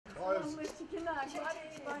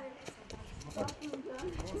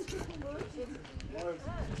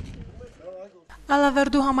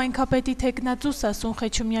Ալավերդու համայնքապետի թեկնածու Սասուն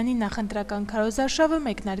Խեչումյանի նախընտրական քարոզարշավը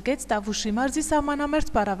մեկնարկեց Տավուշի մարզի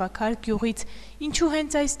սահմանամերձ Պարավաքար գյուղից, ինչու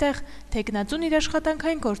հենց այստեղ թեկնածուն իր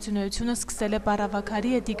աշխատանքային գործունեությունը սկսել է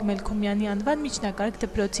Պարավաքարի Էդիկ Մելքումյանի անվան միջնակարգ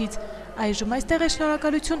դպրոցից, այժմ այստեղ է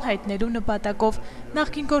շնորհակալություն հայտնելու նպատակով։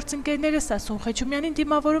 Նախկին գործընկերները Սասուն Խեչումյանին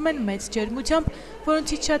դիմավորում են մեծ ջերմությամբ,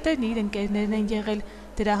 որոնցից շատերն իր ընկերներն են եղել։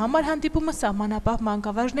 Դրա համար հանդիպումը սահմանապահ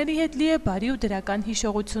մանկավարժների հետ լի է բարի ու դրական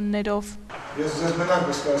հիշողություններով։ Ես ձեզ մենակ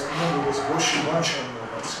վստահում եմ, որ ես ոչ մի բան չեմ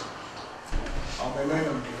մոռացել։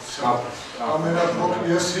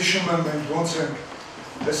 Ամենափոքր ես հիշում եմ մենք ոնց ենք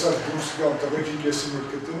տեսակ դուրս գալ տղեկի կեսի մոտ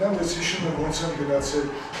կտնեմ, ես հիշում եմ ոնց եմ գնացել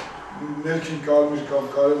ներքին կարմիր կամ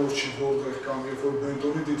կարևոր չի որտեղ կամ երբ որ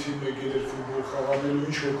բենտոնի դիթի մեկել էր ֆուտբոլ խաղանելու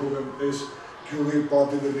ինչ հոգով եմ այս գյուղի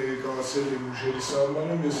պատիվը ներկայացել եմ ուժերի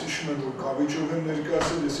սահմանում, ես հիշում եմ որ կավիճով եմ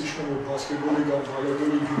ներկայացել, ես հիշում եմ որ բասկետբոլի կամ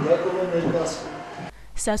վոլեյբոլի գնդակով եմ ներկայացել։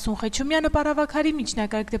 Սասուն Խեչումյանը Պարավաքարի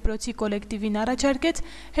միջնակարգ դպրոցի կոլեկտիվին առաջարկեց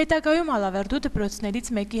հետագայում Ալավերդու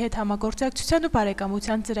դպրոցներից մեկի հետ համագործակցության ու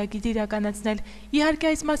բարեկամության ծրագիր իրականացնել։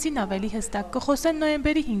 Իհարկե այս մասին ավելի հստակ կխոսեն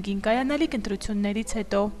նոյեմբերի 5-ին կայանալիք ընտրություններից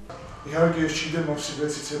հետո։ Իհարկե ես չգիտեմ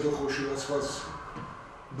ով-6-ից հետո խոշորացված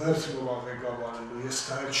բերձ մոռ ղեկավարելու, ես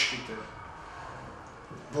դա էլ չգիտեմ։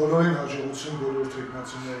 Բոլորին հաջողություն բոլոր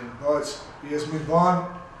թեկնածուներին, բայց ես մի բան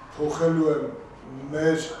փոխելու եմ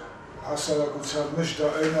մեր հասարակության մեջ, դա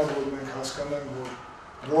այն է, որ մենք հասկանանք, որ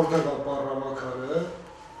որտեղ է Պարավաքարը,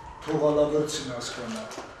 թող Ալավերդին հասկանա։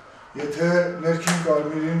 Եթե ներքին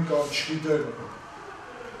կարմիրին կամ չգիտեմ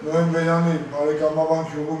նոյեմբերյանի բարեկամավան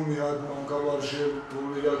գյուղում մի հատ մանկավարժ է,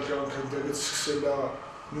 որ իր կյանքը դեղից սկսել է,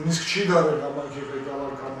 նույնիսկ չի դարել համայնքի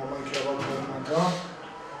ղեկավար կամ համայնքի ավագ անդամ,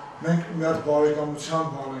 մենք մի հատ բարեկամության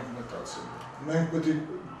բան ենք մտածել։ Մենք պետք է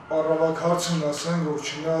Պարավաքարցին ասենք, որ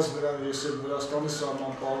չնայած նրան ես էլ Վրաստանի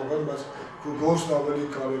սահման պահող եմ, բայց գործն ավելի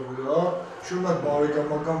կարևոր է, շուտ մեկ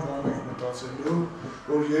բարեկամական բան ենք մտածելու,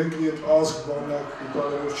 որ երկրի այդ ազգ բանակ ու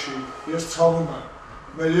կարևոր չի։ Ես ցավում եմ,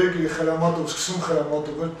 մեր երկրի խրամատով սկսում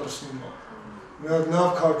խրամատով էլ տրսնում է։ Մի հատ լավ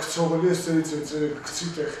քարքցողելի ես ծերից կցի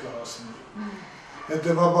տեղ կհասնի։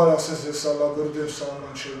 Հետևաբար ասես ես Ալավերդեմ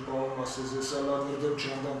սահման չեմ պահում, ասես ես Ալավերդեմ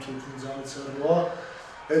Ջանդամ Թուրքմիզյանից հեռու է,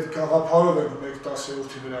 այդ գաղափարով ենք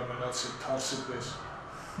 1/10-ի վրա մնացել թարսի պես։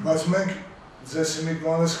 Բայց մենք ձեզ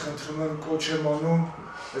հիմիկվանից խնդրում եմ կոչ եմ անում,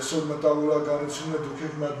 այսօր մտավորականությունը դուք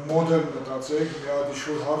եք մի հատ մոդել մտածեք, մի հատ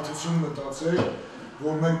ինչ-որ հարթություն մտածեք,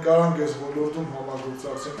 որ մենք կարանք այս ոլորտում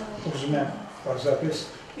համագործակցենք։ Ուզում եմ պարզապես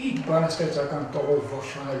բանաստեղծական տողով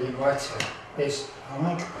ողջունել ինովացիա, այս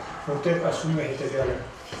համայնք, որտեղ ասում է հետևյալը.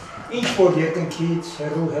 ինչ որ երկնքից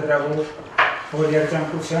հեռու հեռավոր, որ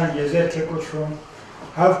երջանկության եզերք է կոչվում,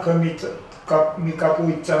 հավքը մի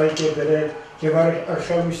կապույտ ծաղիկ է դրել և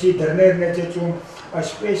արշալույսի դռներն է ծեծում,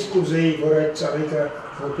 այսպես կուզեի, որ այդ ծաղիկը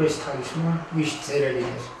որպես թալիսման միշտ ձերը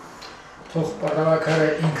լիներ։ Թող Պարավաքարը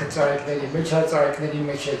ինքը ծաղիկների մեջ է, ծաղիկների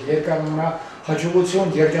մեջ է երկարումնա,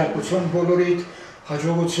 հաջողություն, երջանկություն բոլորիդ,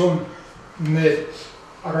 հաջողություն մեր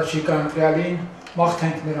առաջիկա ընտրյալին,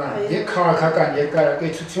 մաղթենք նրան քաղաքական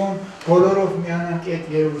երկարակեցություն, բոլորով միանանք այդ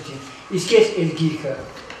երևույթին։ Իսկ այս էլ գիրքը,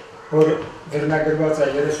 որ վերնագրված է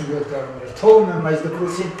 37 գարուններ, թողում եմ այս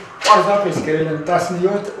դպրոցին պարզապես գրել եմ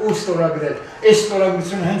 17 ու ստորագրել։ Այս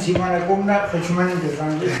ստորագրությունը հենց հիմանակումն է Խեչումյանին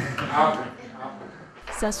դժվանգել։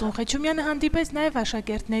 Սասուն Խեչումյանը հանդիպեց նաև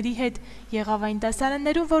աշակերտների հետ, եղավ այն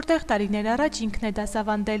դասարաններում, որտեղ տարիներ առաջ ինքն է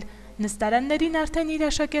դասավանդել, նստարաններին արդեն իր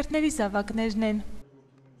աշակերտների զավակներն են։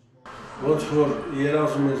 Ոնց որ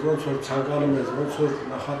երազում ես, ոնց որ ցանկանում ես, ոնց որ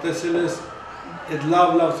նախատեսել ես, այդ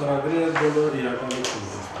լավ ծրագրերը բոլորը իրականություն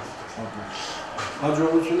են։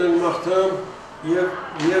 Հաջողություն են մաղթում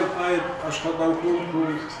և այդ աշխատանքում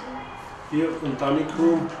և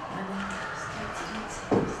ընտանիքում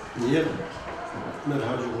և մեր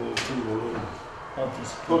հաջողություն բոլորը։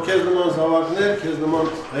 Որ քեզ նման զավակներ, քեզ նման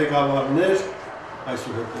ղեկավարներ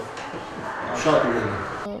այսուհետև շատ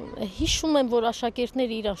ունեն։ Հիշում եմ, որ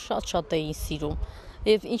աշակերտները իրան շատ էին սիրում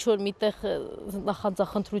և ինչ-որ միտեղ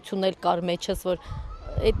նախանձախնդրություն էլ կար մեջս, որ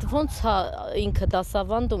այդ ոնց ինքը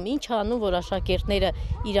դասավանդում, ինչ անում, որ աշակերտները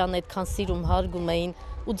իրան այդքան սիրում հարգում էին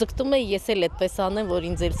ու ձգտում էի ես էլ այդպես անեմ, որ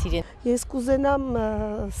ինձ էլ սիրեն։ Ես կուզենամ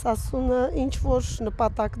Սասունը ինչ-որ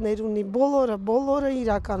նպատակներ ունի, բոլորը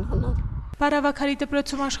իրականանալ։ Պարավաքարի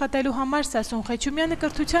դպրոցում աշխատելու համար Սասուն Խեչումյանը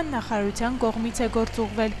կրթության նախարարության կողմից է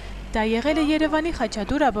գործուղվել։ Դա եղել է Երևանի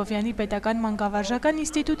Խաչատուր Աբովյանի պետական մանկավարժական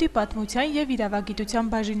ինստիտուտի պատմության և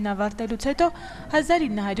իրավագիտության բաժինն ավարտելուց հետո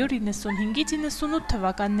 1995-ից 98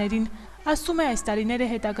 թվականներին։ Ասում է, այս տարիները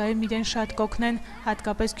հետագայում իրեն շատ կօգնեն,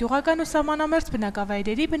 հատկապես գյուղական ու սահմանամերձ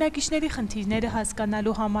բնակավայրերի բնակիչների խնդիրները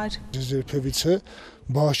հասկանալու համար։ Ես երբևիցե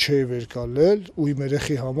բաց չէի վեր կալել ու իմ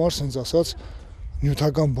երեխի համար, ասենց ասած,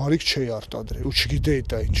 նյութական բարիք չէի արտադրել ու չգիտեի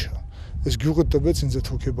դա ինչ է։ Այս գյուղը տվեց ինձ այդ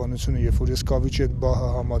հոգեբանությունը, երբ որ ես կավիճի այդ բահը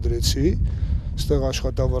համադրեցի, ստեղ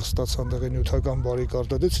աշխատավարձ ստացա, այնտեղ նյութական բարիք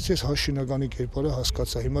արտադրեցի, ես հաշինականի կերպարը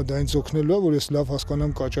հասկացա։ Հիմա դա ինձ օգնելու է, որ ես լավ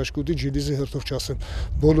հասկանամ Կաճաշկուտի ջիլիզի հերթով չասեմ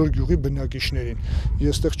բոլոր գյուղի բնակիչներին։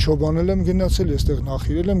 Ես ստեղ չոբանել եմ գնացել, ես ստեղ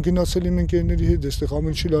նախիրել եմ գնացել իմ ընկերների հետ, ես ստեղ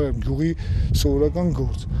ամեն ինչ արել եմ, գյուղի սովորական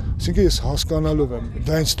գործ։ Այսինքն ես հասկանալով եմ,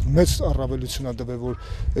 դա ինձ մեծ առավելություն է տվել, որ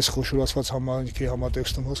այս խոշորացված համայնքի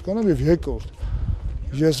համատեքստում հասկանամ եւ երկրորդ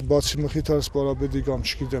ես բացի Մխիթար Սպարապետի կամ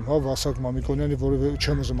չգիտեմ, հա Վասակ Մամիկոնյանի, որը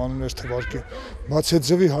չեմ ուզում անուններ թվարկել, բացի այդ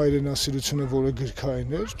ձևի հայրենասիրությունը, որը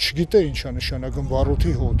գրքային էր, չգիտեի ինչ է նշանակում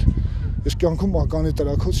վառոդի հոտ։ Ես կյանքում ականի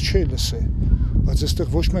տրակոց չէի լսել, բայց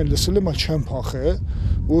այստեղ ոչ միայն լսել եմ, այլ չեմ փախել,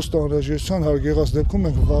 ուստ անհրաժեշտության հարգեղած դեպքում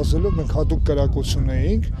մենք վազելով, մենք հատուկ կրակոց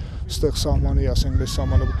ունեինք, այստեղ սահմանի, ասենք, մեր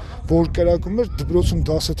սահմանը, որ կրակում էր, դպրոցում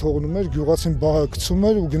դասը թողնում էր, գյուղացին բահը գցում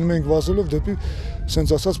էր ու գնում էինք վազելով դեպի,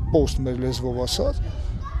 ասենց ասած, պոստ մեր լեզվով ասած,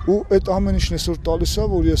 ու այդ ամեն ինչն այսօր տալիս է,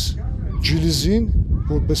 որ ես ջիլիզին,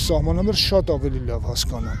 որպես սահմանամերձ շատ ավելի լավ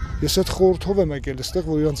հասկանամ։ Ես այդ խորհրդով եմ եկել այստեղ,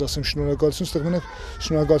 որ իրանց ասեմ շնորհակալություն, այստեղ մենակ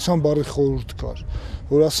շնորհակալության բառի խորհուրդ կար,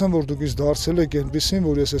 որ ասեմ, որ դուք ինձ դարձել եք այնպեսին,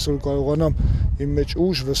 որ ես այսօր կարողանամ իմ մեջ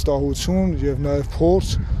ուժ, վստահություն եւ նաեւ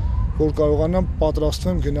փորձ, որ կարողանամ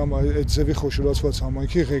պատրաստվեմ գնամ այդ ձևի խոշորացված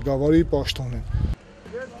համայնքի ղեկավարի պաշտոնին։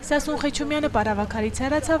 Սասուն Խեչումյանը պարավաքարից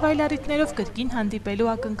հեռացավ այլ առիթներով կրկին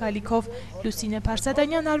հանդիպելու ակնկալիքով։ Լուսինե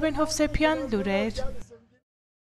Փարսադանյան, Արմեն Հովսեփյան, լուրեր։